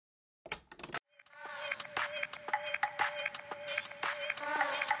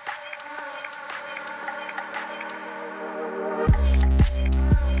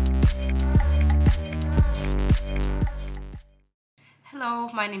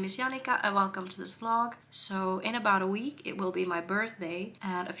my name is Jannika and welcome to this vlog. So in about a week it will be my birthday,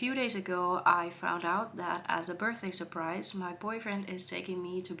 and a few days ago I found out that as a birthday surprise my boyfriend is taking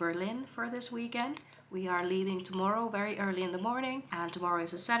me to Berlin for this weekend. We are leaving tomorrow very early in the morning, and tomorrow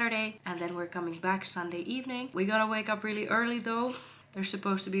is a Saturday, and then we're coming back Sunday evening. We gotta wake up really early though. There's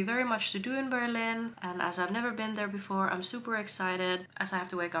supposed to be very much to do in Berlin, and as I've never been there before, I'm super excited. As I have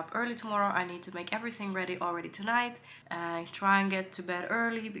to wake up early tomorrow, I need to make everything ready already tonight and try and get to bed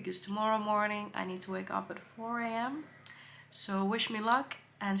early because tomorrow morning I need to wake up at 4 a.m. So wish me luck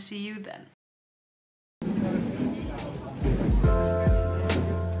and see you then.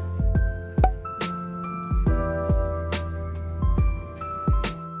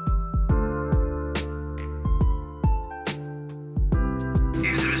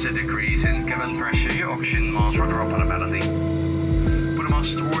 If there is a decrease in cabin pressure, your oxygen mask will drop automatically. Put a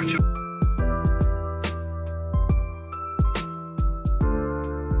mask towards you.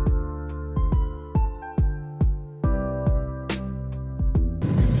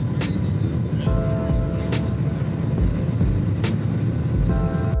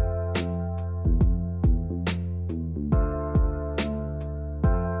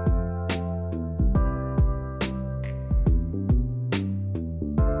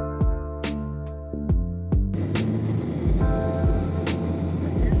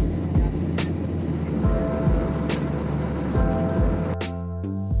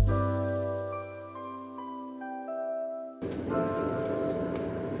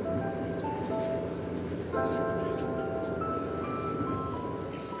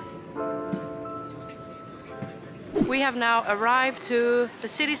 We have now arrived to the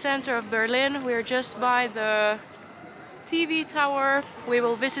city center of Berlin. We're just by the TV tower. We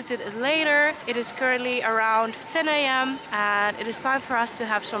will visit it later. It is currently around 10 a.m. and it is time for us to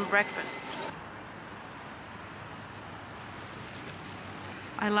have some breakfast.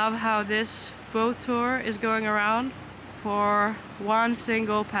 I love how this boat tour is going around for one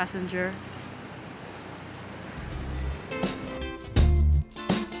single passenger.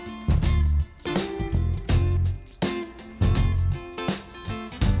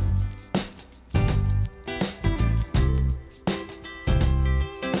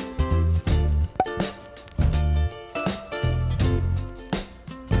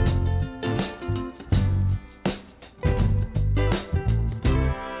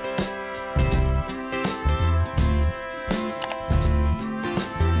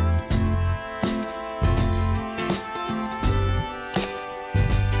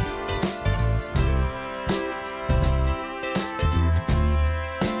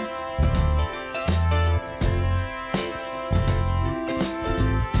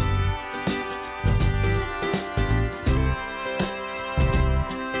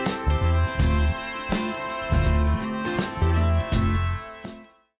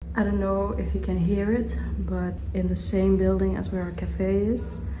 I don't know if you can hear it, but in the same building as where our cafe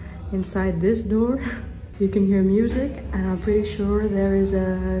is, inside this door, you can hear music, and I'm pretty sure there is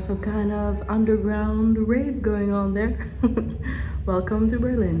some kind of underground rave going on there. Welcome to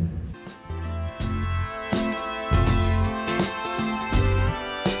Berlin.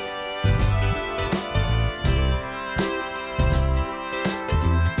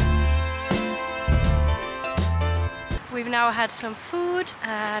 We've now had some food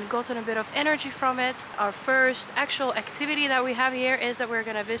and gotten a bit of energy from it. Our first actual activity that we have here is that we're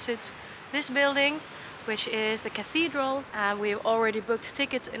gonna visit this building, which is the cathedral, and we've already booked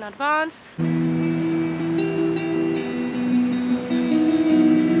tickets in advance.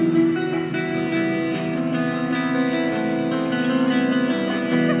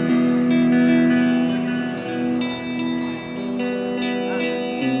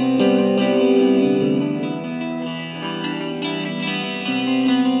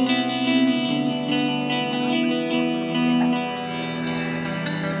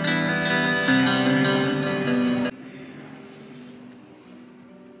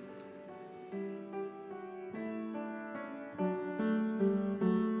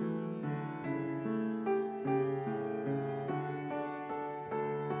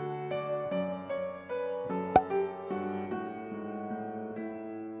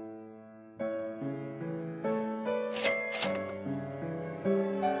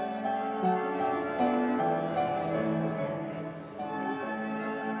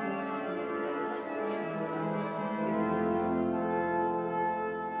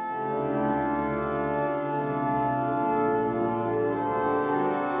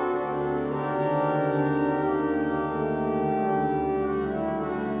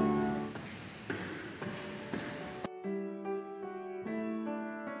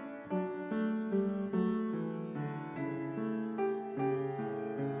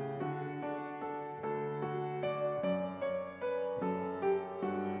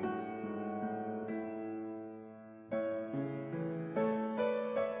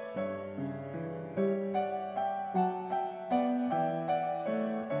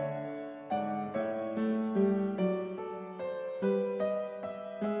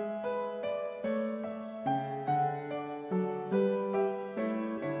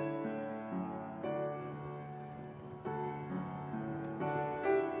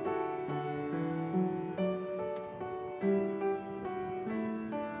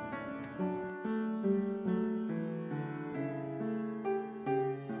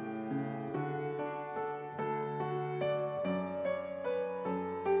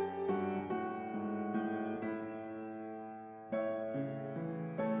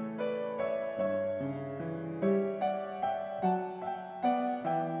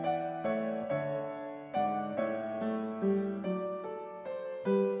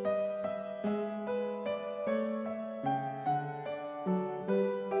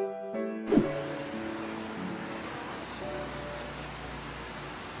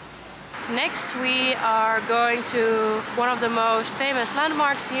 Next we are going to one of the most famous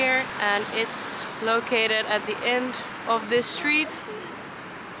landmarks here, and it's located at the end of this street.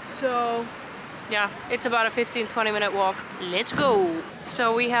 So yeah, it's about a 15-20 minute walk. Let's go!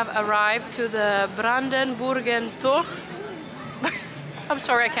 So we have arrived to the Brandenburgen Tor. I'm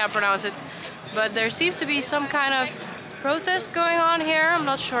sorry I can't pronounce it, but there seems to be some kind of protest going on here. I'm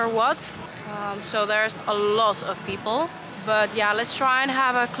not sure what. So there's a lot of people. But yeah, let's try and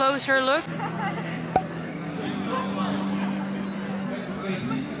have a closer look.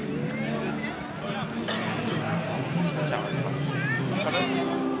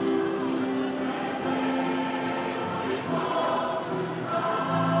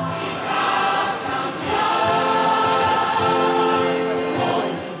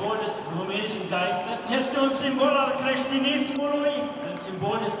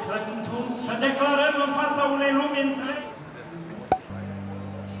 Symbol des Christentums verdeklarieren und fața unei lumi întregi.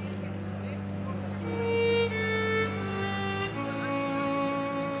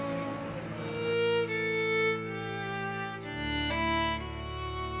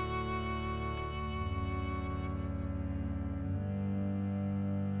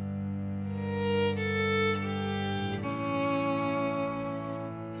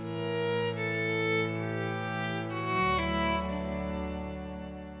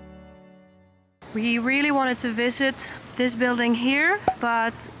 We really wanted to visit this building here,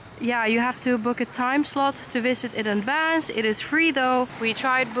 but yeah, you have to book a time slot to visit in advance. It is free though. We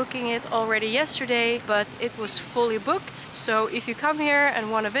tried booking it already yesterday, but it was fully booked. So if you come here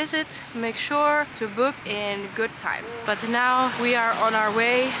and want to visit, make sure to book in good time. But now we are on our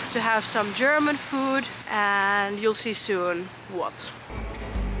way to have some German food, and you'll see soon what.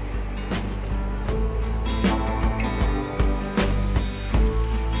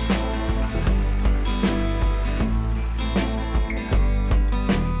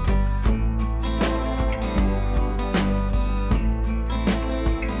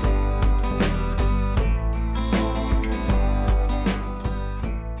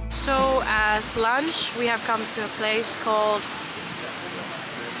 So as lunch we have come to a place called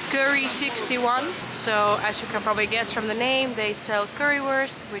Curry 61. So as you can probably guess from the name, they sell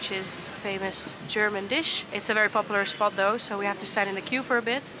currywurst, which is a famous German dish. It's a very popular spot though, so we have to stand in the queue for a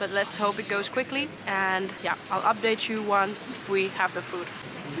bit, but let's hope it goes quickly. And yeah, I'll update you once we have the food.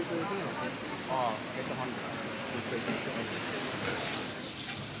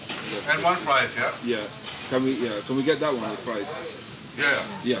 And one fries, yeah? Yeah. Can we get that one with fries? Yeah.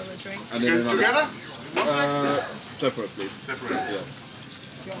 Yeah. And then another. Together? Separate, please. Separate. Yeah.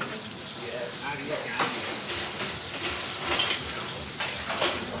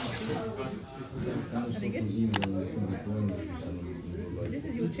 This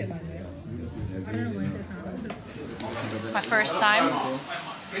is your chip, by the way. I don't know why they're My first time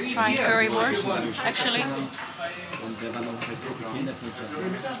trying currywurst, actually.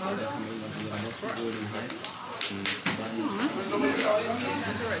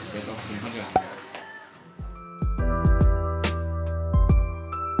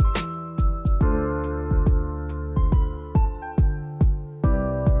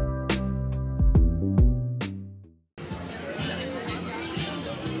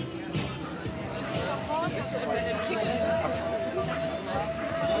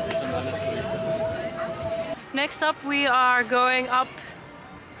 Next up we are going up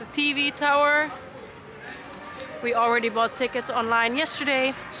the TV tower. We already bought tickets online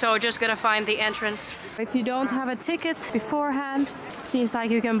yesterday, so just gonna find the entrance. If you don't have a ticket beforehand, seems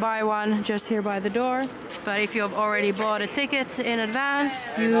like you can buy one just here by the door. But if you have already bought a ticket in advance,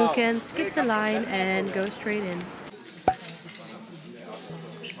 you can skip the line and go straight in.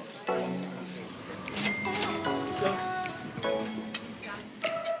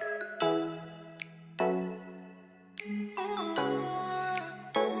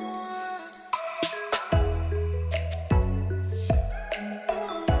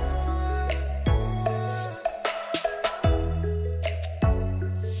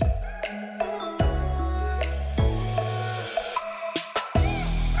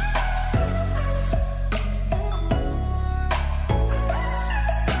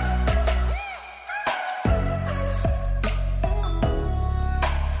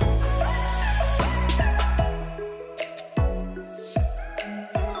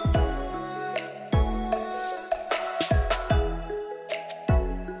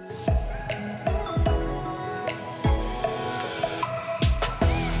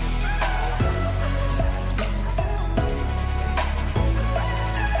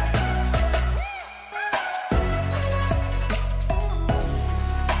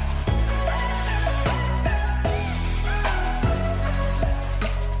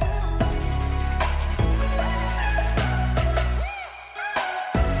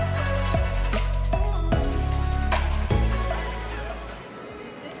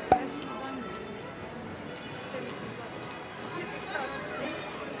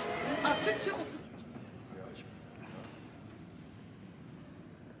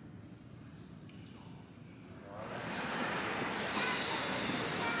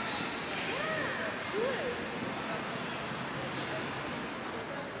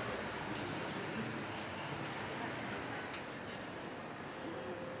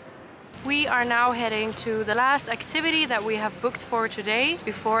 We are now heading to the last activity that we have booked for today.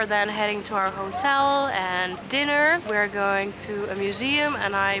 Before then heading to our hotel and dinner. We're going to a museum,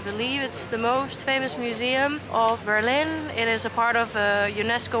 and I believe it's the most famous museum of Berlin. It is a part of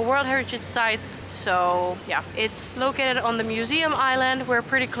UNESCO World Heritage Sites. So yeah, it's located on the museum island. We're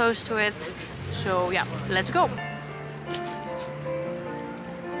pretty close to it. So yeah, let's go.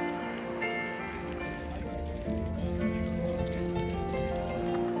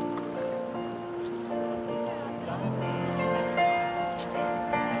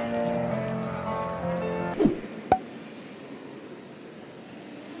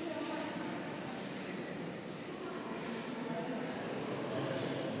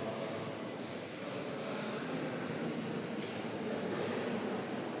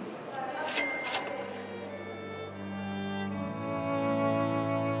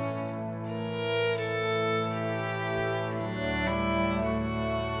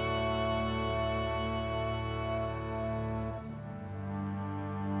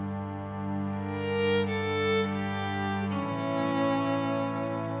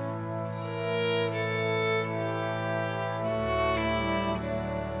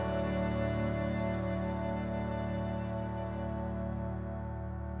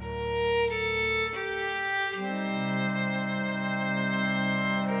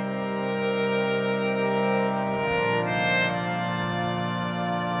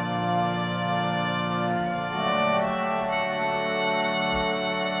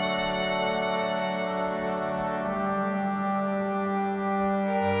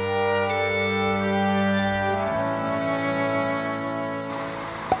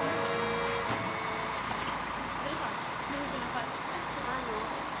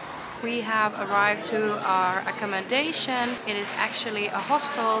 We have arrived to our accommodation. It is actually a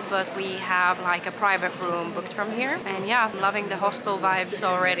hostel, but we have like a private room booked from here. And yeah, I'm loving the hostel vibes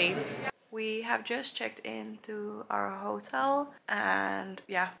already. We have just checked into our hotel and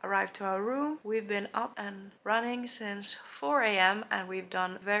yeah, arrived to our room. We've been up and running since 4 a.m. and we've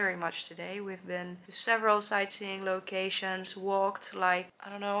done very much today. We've been to several sightseeing locations, walked like, I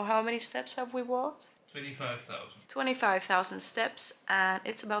don't know, how many steps have we walked? 25,000 steps, and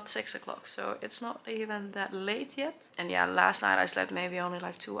it's about 6 o'clock, so it's not even that late yet. And yeah, last night I slept maybe only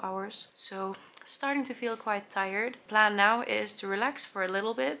like 2 hours, so starting to feel quite tired. Plan now is to relax for a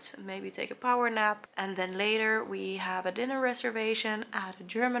little bit, maybe take a power nap, and then later we have a dinner reservation at a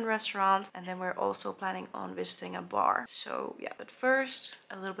German restaurant, and then we're also planning on visiting a bar. So yeah, but first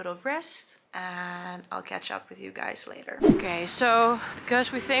a little bit of rest, and I'll catch up with you guys later. Okay, so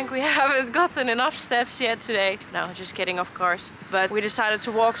because we think we haven't gotten enough steps yet today, no, just kidding of course, but we decided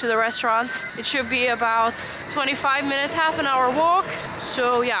to walk to the restaurant. It should be about 25 minutes, half an hour walk.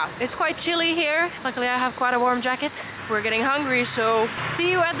 So yeah, it's quite chilly here. Luckily I have quite a warm jacket. We're getting hungry, so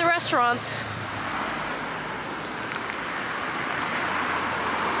see you at the restaurant.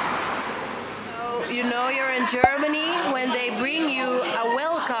 You know you're in Germany when they bring you a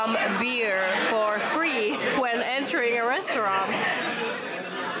welcome beer for free when entering a restaurant.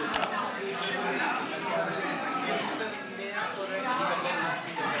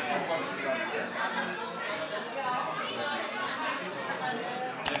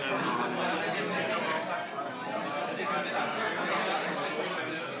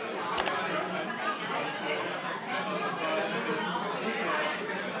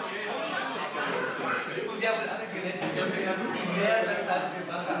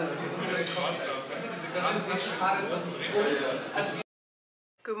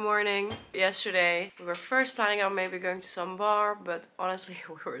 Good morning. Yesterday we were first planning on maybe going to some bar, but honestly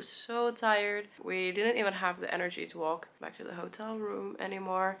we were so tired. We didn't even have the energy to walk back to the hotel room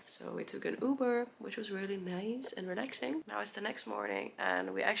anymore. So we took an Uber, which was really nice and relaxing. Now it's the next morning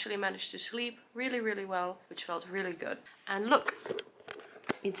and we actually managed to sleep really well, which felt really good. And look,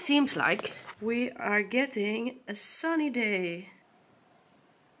 it seems like we are getting a sunny day.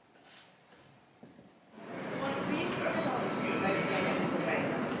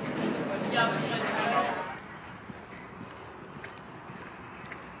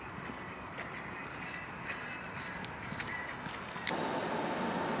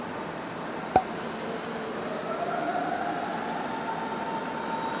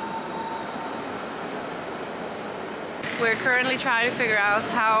 We're currently trying to figure out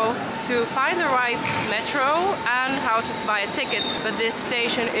how to find the right metro and how to buy a ticket, but this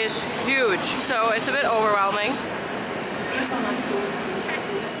station is huge, so it's a bit overwhelming.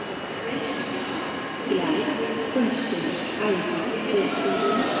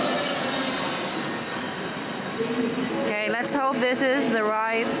 Okay, let's hope this is the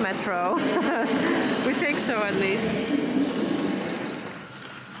right metro. We think so at least.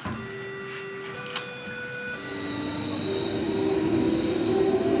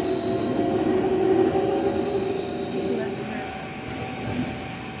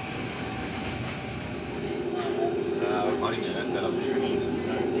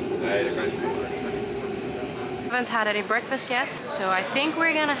 Haven't had any breakfast yet, so I think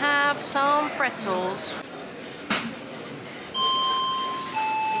we're gonna have some pretzels.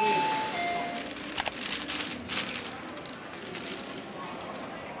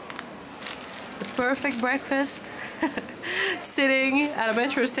 The perfect breakfast. Sitting at a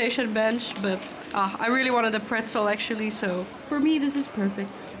metro station bench, but I really wanted a pretzel actually, so for me this is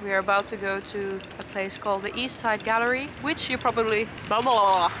perfect. We are about to go to a place called the East Side Gallery, which you probably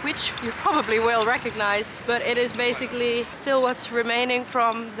will recognize, but it is basically still what's remaining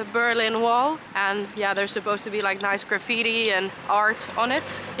from the Berlin Wall, and yeah, there's supposed to be like nice graffiti and art on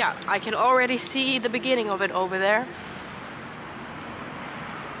it. Yeah, I can already see the beginning of it over there.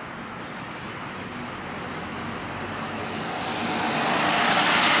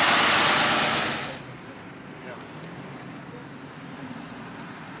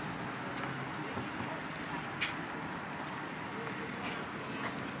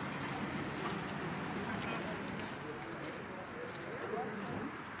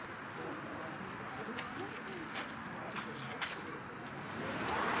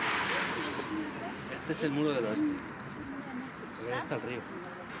 Este es el muro del oeste. Ahí está el río.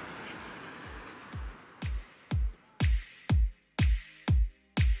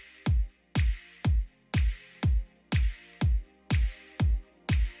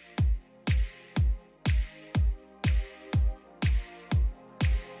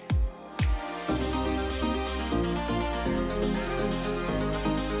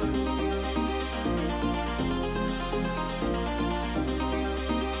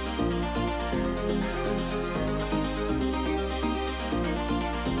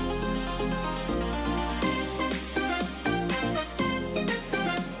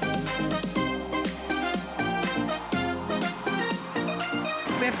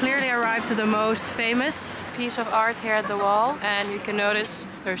 We have clearly arrived to the most famous piece of art here at the wall, and you can notice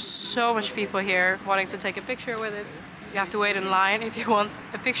there's so much people here wanting to take a picture with it. You have to wait in line if you want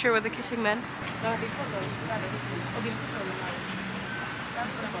a picture with the kissing man.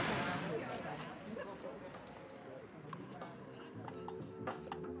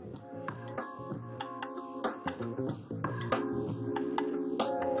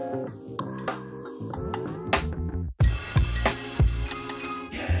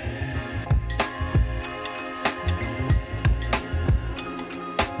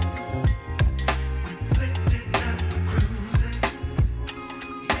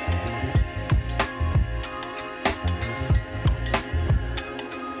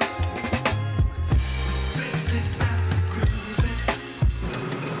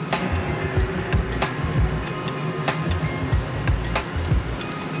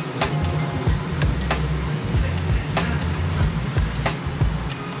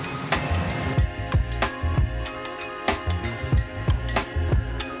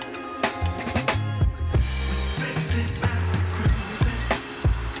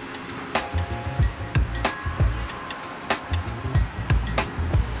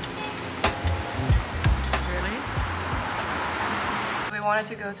 We wanted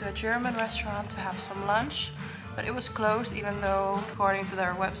to go to a German restaurant to have some lunch, but it was closed even though, according to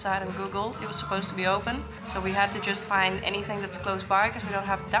their website and Google, it was supposed to be open. So we had to just find anything that's close by because we don't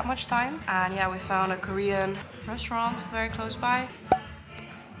have that much time. And yeah, we found a Korean restaurant very close by.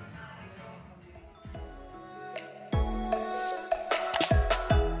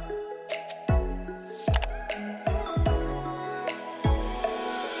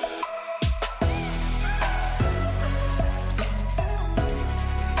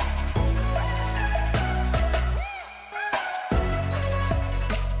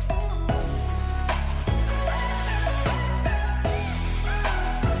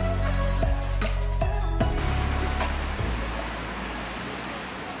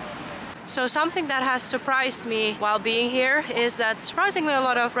 So something that has surprised me while being here is that surprisingly a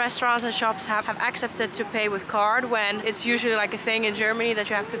lot of restaurants and shops have accepted to pay with card, when it's usually like a thing in Germany that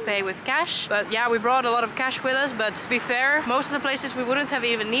you have to pay with cash. But yeah, we brought a lot of cash with us, but to be fair, most of the places we wouldn't have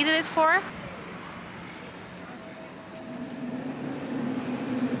even needed it for.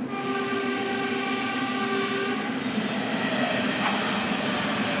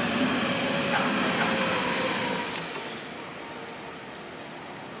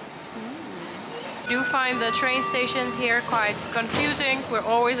 I do find the train stations here quite confusing. We're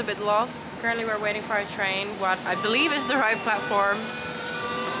always a bit lost. Currently we're waiting for a train, what I believe is the right platform.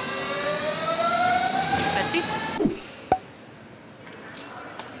 Let's see.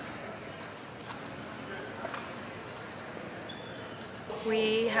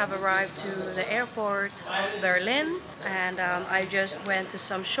 We have arrived to the airport of Berlin, and I just went to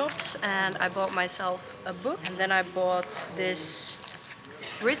some shops and I bought myself a book, and then I bought this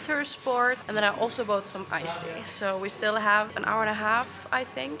Ritter Sport, and then I also bought some iced tea. So we still have an hour and a half, I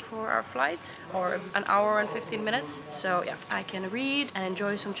think, for our flight, or an hour and 15 minutes. So yeah, I can read and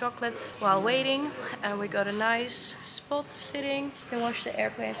enjoy some chocolate while waiting. And we got a nice spot sitting. You can watch the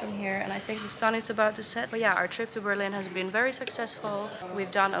airplanes from here, and I think the sun is about to set. But yeah, our trip to Berlin has been very successful.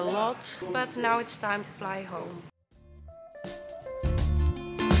 We've done a lot, but now it's time to fly home.